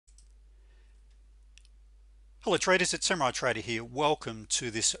Hello traders, it's Samurai Trader here. Welcome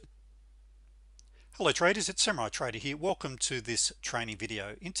to this training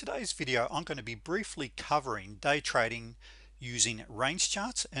video. In today's video, I'm going to be briefly covering day trading using range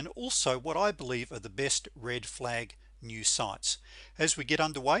charts and also what I believe are the best red flag news sites. As we get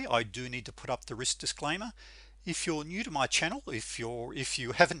underway, I do need to put up the risk disclaimer. If you're new to my channel, if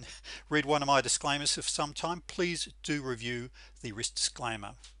you haven't read one of my disclaimers of some time, please do review the risk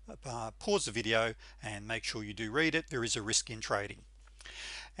disclaimer. Pause the video and make sure you do read it. There is a risk in trading.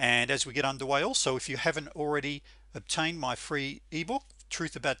 And as we get underway, also, if you haven't already obtained my free ebook,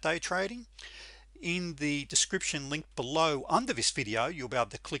 Truth About Day Trading, in the description link below under this video, you'll be able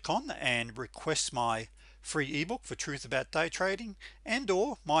to click on and request my free ebook for Truth About Day Trading and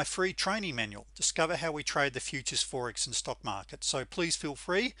or my free training manual, Discover How We Trade the Futures, Forex and Stock Market. So please feel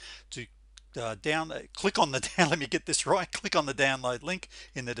free to click on the let me get this right, click on the download link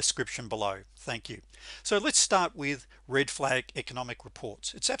in the description below. Thank you. So let's start with red flag economic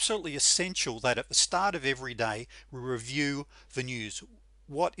reports. It's absolutely essential that at the start of every day we review the news,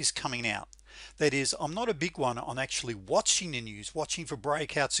 what is coming out. That is, I'm not a big one on actually watching the news, watching for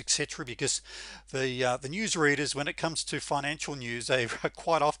breakouts, etc., because the news readers, when it comes to financial news, they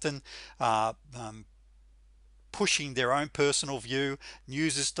quite often pushing their own personal view.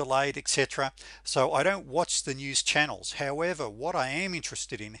 News is delayed, etc. So I don't watch the news channels. However, what I am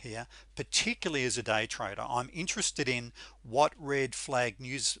interested in here, particularly as a day trader, I'm interested in what red flag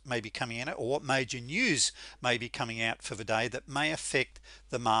news may be coming out, or what major news may be coming out for the day that may affect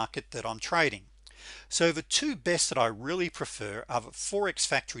the market that I'm trading. So the two best that I really prefer are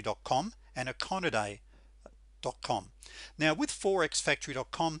forexfactory.com and econoday.com. Now with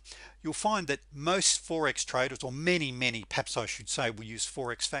forexfactory.com, you'll find that most forex traders, or many perhaps I should say, will use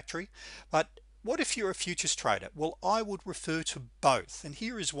Forex Factory. But what if you're a futures trader? Well, I would refer to both, and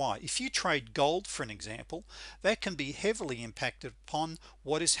here is why. If you trade gold, for an example, that can be heavily impacted upon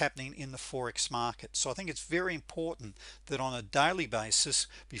what is happening in the forex market. So I think it's very important that on a daily basis,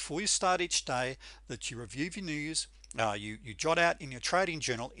 before you start each day, that you review your news. You jot out in your trading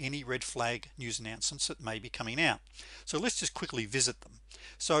journal any red flag news announcements that may be coming out. So let's just quickly visit them.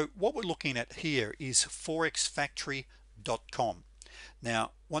 So what we're looking at here is forexfactory.com.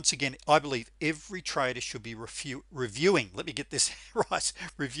 Now once again, I believe every trader should be reviewing, let me get this right,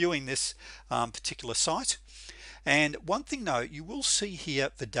 reviewing this particular site. And one thing though, you will see here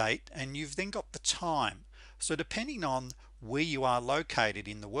the date, and you've then got the time. So depending on where you are located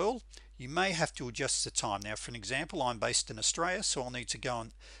in the world, you may have to adjust the time. Now for an example, I'm based in Australia, so I'll need to go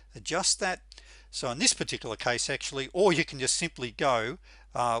and adjust that. So in this particular case actually, or you can just simply go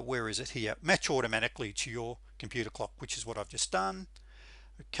where is it here, match automatically to your computer clock, which is what I've just done.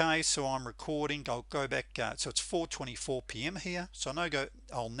 Okay, so I'm recording. I'll go back, so it's 4:24 p.m. here, so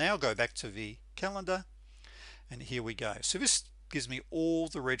I'll now go back to the calendar, and here we go. So this gives me all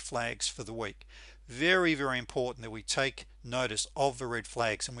the red flags for the week. Very important that we take notice of the red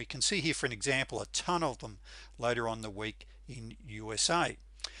flags, and we can see here for an example a ton of them later on the week in USA.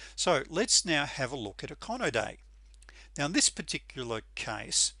 So let's now have a look at Econoday. Now in this particular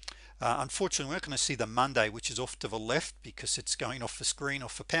case, unfortunately we're not going to see the Monday, which is off to the left because it's going off the screen,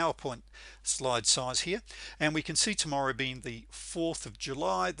 off the PowerPoint slide size here, and we can see tomorrow being the 4th of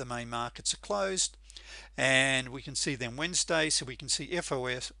July, the main markets are closed. And we can see then Wednesday, so we can see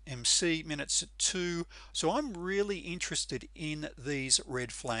FOMC minutes at 2. So I'm really interested in these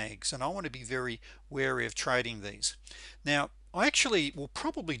red flags, and I want to be very wary of trading these. Now I actually will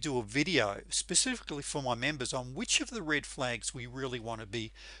probably do a video specifically for my members on which of the red flags we really want to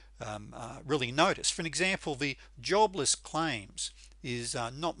be really notice. For an example, the jobless claims is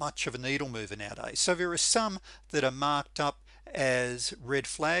not much of a needle mover nowadays. So there are some that are marked up as red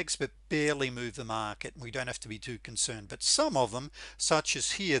flags but barely move the market, and we don't have to be too concerned. But some of them, such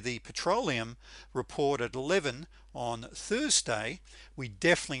as here the petroleum report at 11 on Thursday, we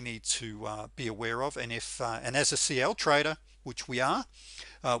definitely need to be aware of. And if and as a CL trader, which we are,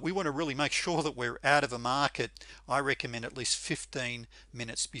 we want to really make sure that we're out of the market. I recommend at least 15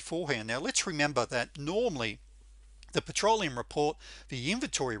 minutes beforehand. Now let's remember that normally the petroleum report, the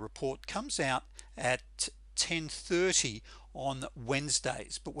inventory report, comes out at 10:30 on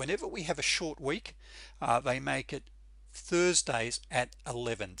Wednesdays, but whenever we have a short week, they make it Thursdays at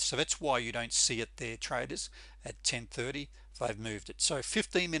 11. So that's why you don't see it there, traders, at 10:30. They've moved it. So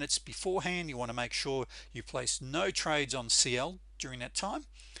 15 minutes beforehand, you want to make sure you place no trades on CL during that time,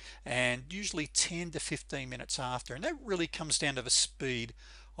 and usually 10 to 15 minutes after, and that really comes down to the speed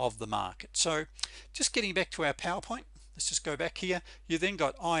of the market. So just getting back to our PowerPoint, let's just go back here. You then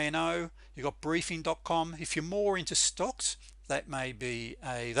got INO, you got briefing.com. If you're more into stocks, that may be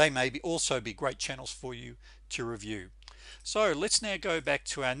they may be also be great channels for you to review. So let's now go back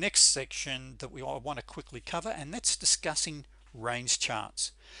to our next section that I want to quickly cover, and that's discussing range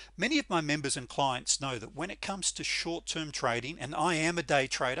charts. Many of my members and clients know that when it comes to short-term trading, and I am a day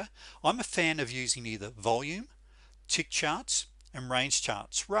trader, I'm a fan of using either volume, tick charts, and range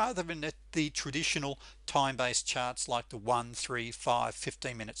charts rather than the traditional time-based charts like the 1, 3, 5,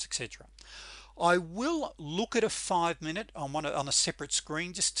 15 minutes, etc. I will look at a 5-minute on a separate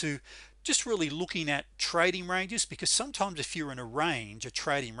screen just really looking at trading ranges, because sometimes if you're in a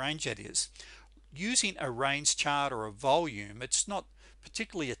trading range, that is, using a range chart or a volume, it's not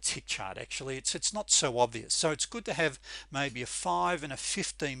particularly a tick chart. Actually, it's not so obvious, so it's good to have maybe a 5 and a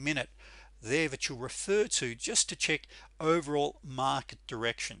 15-minute there that you'll refer to just to check overall market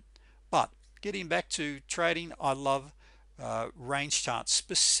direction. But getting back to trading, I love range charts,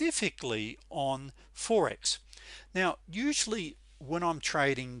 specifically on Forex. Now usually when I'm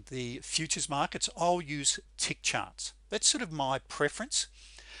trading the futures markets, I'll use tick charts. That's sort of my preference.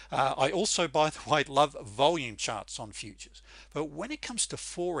 I also, by the way, love volume charts on futures, but when it comes to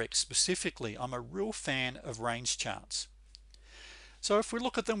Forex specifically, I'm a real fan of range charts. So if we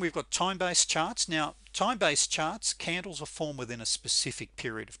look at them, we've got time-based charts. Now time-based charts, candles are formed within a specific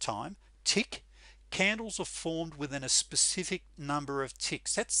period of time. Tick, candles are formed within a specific number of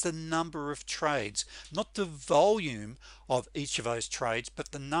ticks. That's the number of trades, not the volume of each of those trades,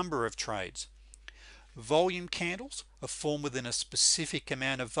 but the number of trades. Volume candles are formed within a specific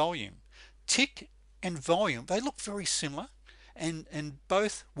amount of volume. Tick and volume, they look very similar, and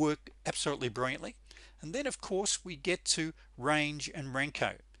both work absolutely brilliantly. And then of course we get to range and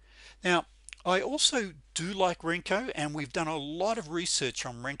Renko. Now I also do like Renko, and we've done a lot of research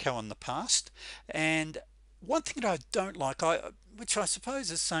on Renko in the past. And one thing that I don't like, which I suppose is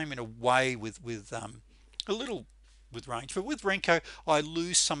the same in a way with a little with range, but with Renko I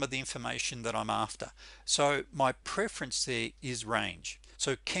lose some of the information that I'm after. So my preference there is range.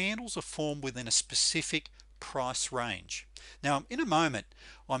 So candles are formed within a specific price range. Now in a moment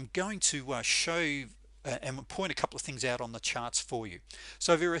I'm going to show you and point a couple of things out on the charts for you.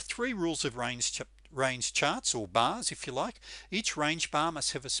 So there are 3 rules of range charts, or bars if you like. Each range bar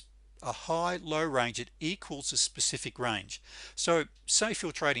must have a high low range that equals a specific range. So say if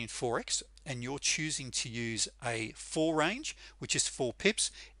you're trading Forex and you're choosing to use a 4 range, which is 4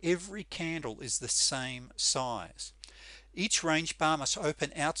 pips, every candle is the same size. Each range bar must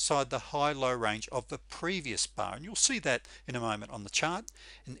open outside the high-low range of the previous bar, and you'll see that in a moment on the chart.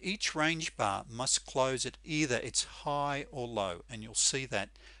 And each range bar must close at either its high or low, and you'll see that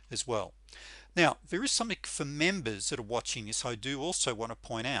as well. Now there is something for members that are watching this I do also want to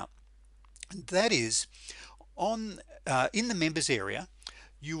point out, and that is on in the members area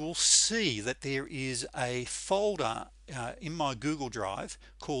you will see that there is a folder in my Google Drive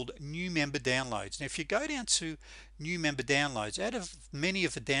called new member downloads. Now if you go down to new member downloads, out of many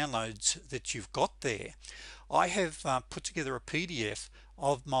of the downloads that you've got there, I have put together a PDF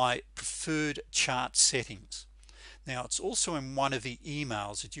of my preferred chart settings. Now it's also in one of the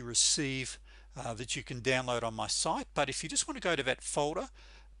emails that you receive that you can download on my site, but if you just want to go to that folder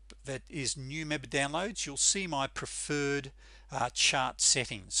that is new member downloads, you'll see my preferred chart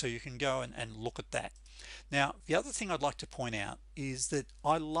settings, so you can go and look at that. Now the other thing I'd like to point out is that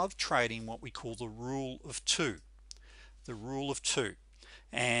I love trading what we call the rule of 2. The rule of 2,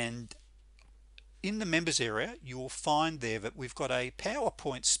 and in the members area you will find there that we've got a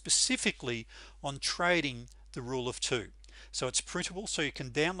PowerPoint specifically on trading the rule of 2. So it's printable, so you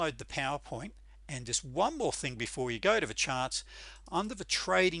can download the PowerPoint. And just one more thing before you go to the charts, under the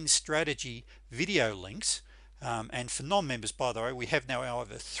trading strategy video links, and for non-members, by the way, we have now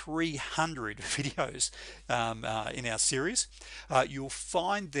over 300 videos in our series. You'll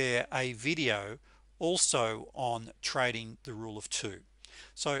find there a video also on trading the rule of 2.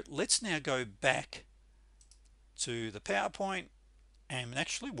 So let's now go back to the PowerPoint, and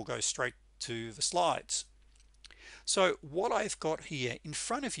actually we'll go straight to the slides. So what I've got here in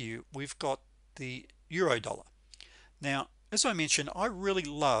front of you, we've got the euro dollar. Now as I mentioned, I really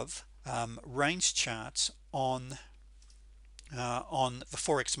love range charts on the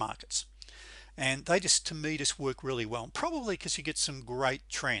Forex markets, and they just, to me, just work really well, probably because you get some great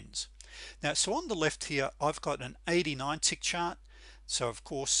trends. Now so on the left here I've got an 89 tick chart. So of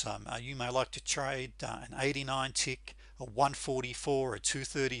course you may like to trade an 89 tick, a 144, a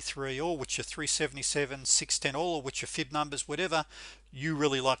 233, or which are 377, 610, all of which are fib numbers, whatever you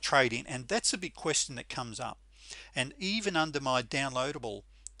really like trading. And that's a big question that comes up. And even under my downloadable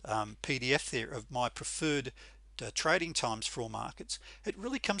PDF there of my preferred trading times for all markets, it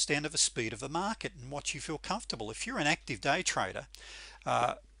really comes down to the speed of the market and what you feel comfortable. If you're an active day trader,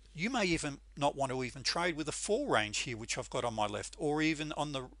 uh, you may even not want to even trade with a 4 range here, which I've got on my left, or even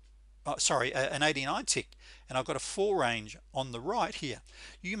on the an 89 tick, and I've got a 4 range on the right here.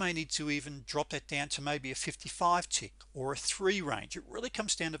 You may need to even drop that down to maybe a 55 tick or a 3 range. It really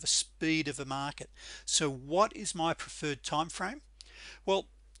comes down to the speed of the market. So what is my preferred time frame? Well,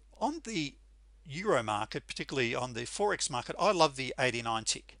 on the euro market, particularly on the forex market, I love the 89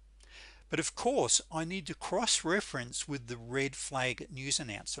 tick. But of course, I need to cross-reference with the red flag news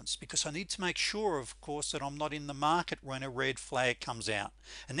announcements, because I need to make sure, of course, that I'm not in the market when a red flag comes out.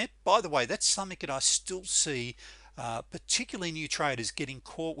 And that, by the way, that's something that I still see particularly new traders getting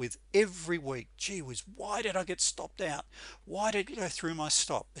caught with every week. Gee whiz, why did I get stopped out? Why did it go through my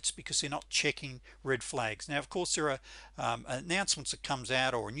stop? It's because they're not checking red flags. Now, of course, there are announcements that comes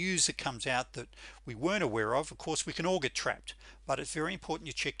out or news that comes out that we weren't aware of. Of course, we can all get trapped, but it's very important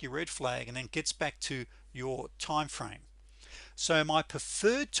you check your red flag, and then it gets back to your time frame. So my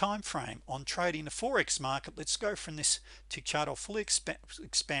preferred time frame on trading the forex market, let's go from this tick chart. I'll fully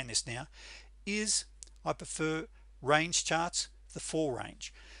expand this now, is I prefer range charts, the 4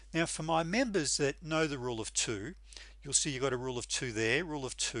 range. Now, for my members that know the rule of 2, you'll see you've got a rule of 2 there, rule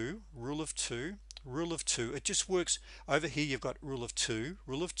of 2, rule of 2, rule of 2. It just works. Over here you've got rule of 2,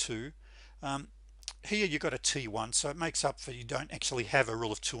 rule of 2. Here you've got a T1, so it makes up for you don't actually have a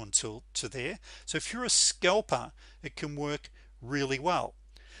rule of 2 until to there. So if you're a scalper, it can work really well.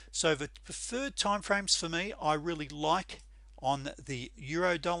 So the preferred time frames for me, I really like on the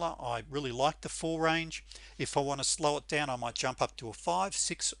euro dollar, I really like the 4 range. If I want to slow it down, I might jump up to a 5,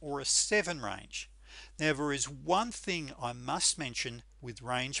 6, or a 7 range. Now, there is one thing I must mention with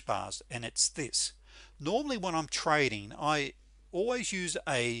range bars, and it's this. Normally when I'm trading, I always use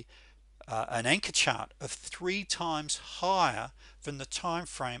an anchor chart of 3 times higher than the time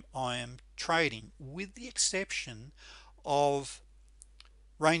frame I am trading, with the exception of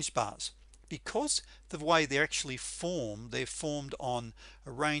range bars. Because the way they're actually formed, they're formed on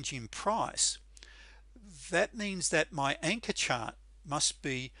a range in price. That means that my anchor chart must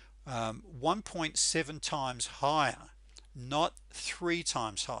be 1.7 times higher, not 3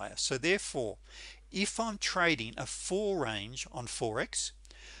 times higher. So therefore, if I'm trading a 4 range on forex,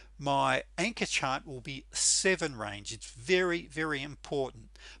 my anchor chart will be 7 range. It's very, very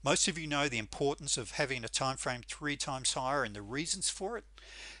important. Most of you know the importance of having a time frame 3 times higher and the reasons for it.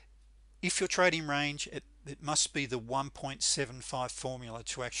 If you're trading range, it must be the 1.75 formula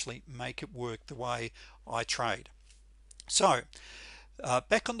to actually make it work the way I trade. So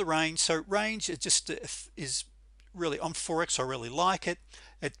back on the range. So range, it just is really on forex. I really like it.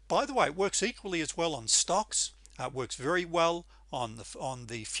 By the way, it works equally as well on stocks. It works very well on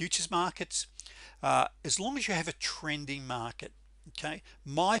the futures markets, as long as you have a trending market. Okay,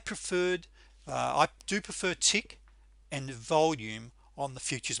 my preferred, I do prefer tick and volume on the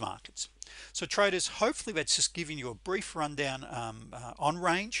futures markets. So traders, hopefully that's just giving you a brief rundown on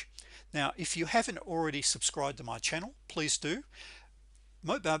range. Now, if you haven't already subscribed to my channel, please do.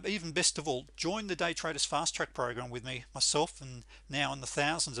 Even best of all, join the Day Traders Fast Track program with me, myself, and now in the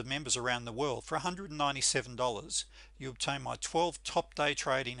thousands of members around the world. For $197, you obtain my 12 top day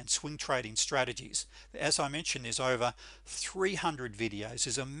trading and swing trading strategies. As I mentioned, there's over 300 videos.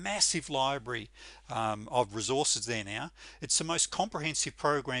 There's a massive library of resources there now. It's the most comprehensive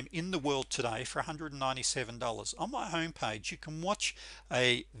program in the world today for $197. On my homepage, you can watch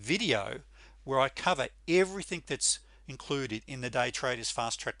a video where I cover everything that's included in the Day Traders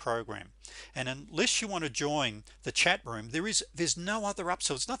Fast Track program. And unless you want to join the chat room, there's no other upsell.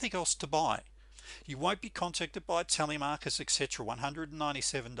 There's nothing else to buy. You won't be contacted by telemarketers, etc.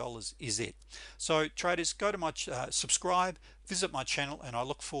 $197 is it. So traders, go to my subscribe, visit my channel, and I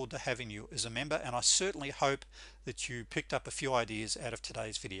look forward to having you as a member. And I certainly hope that you picked up a few ideas out of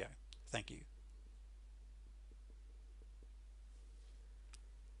today's video. Thank you.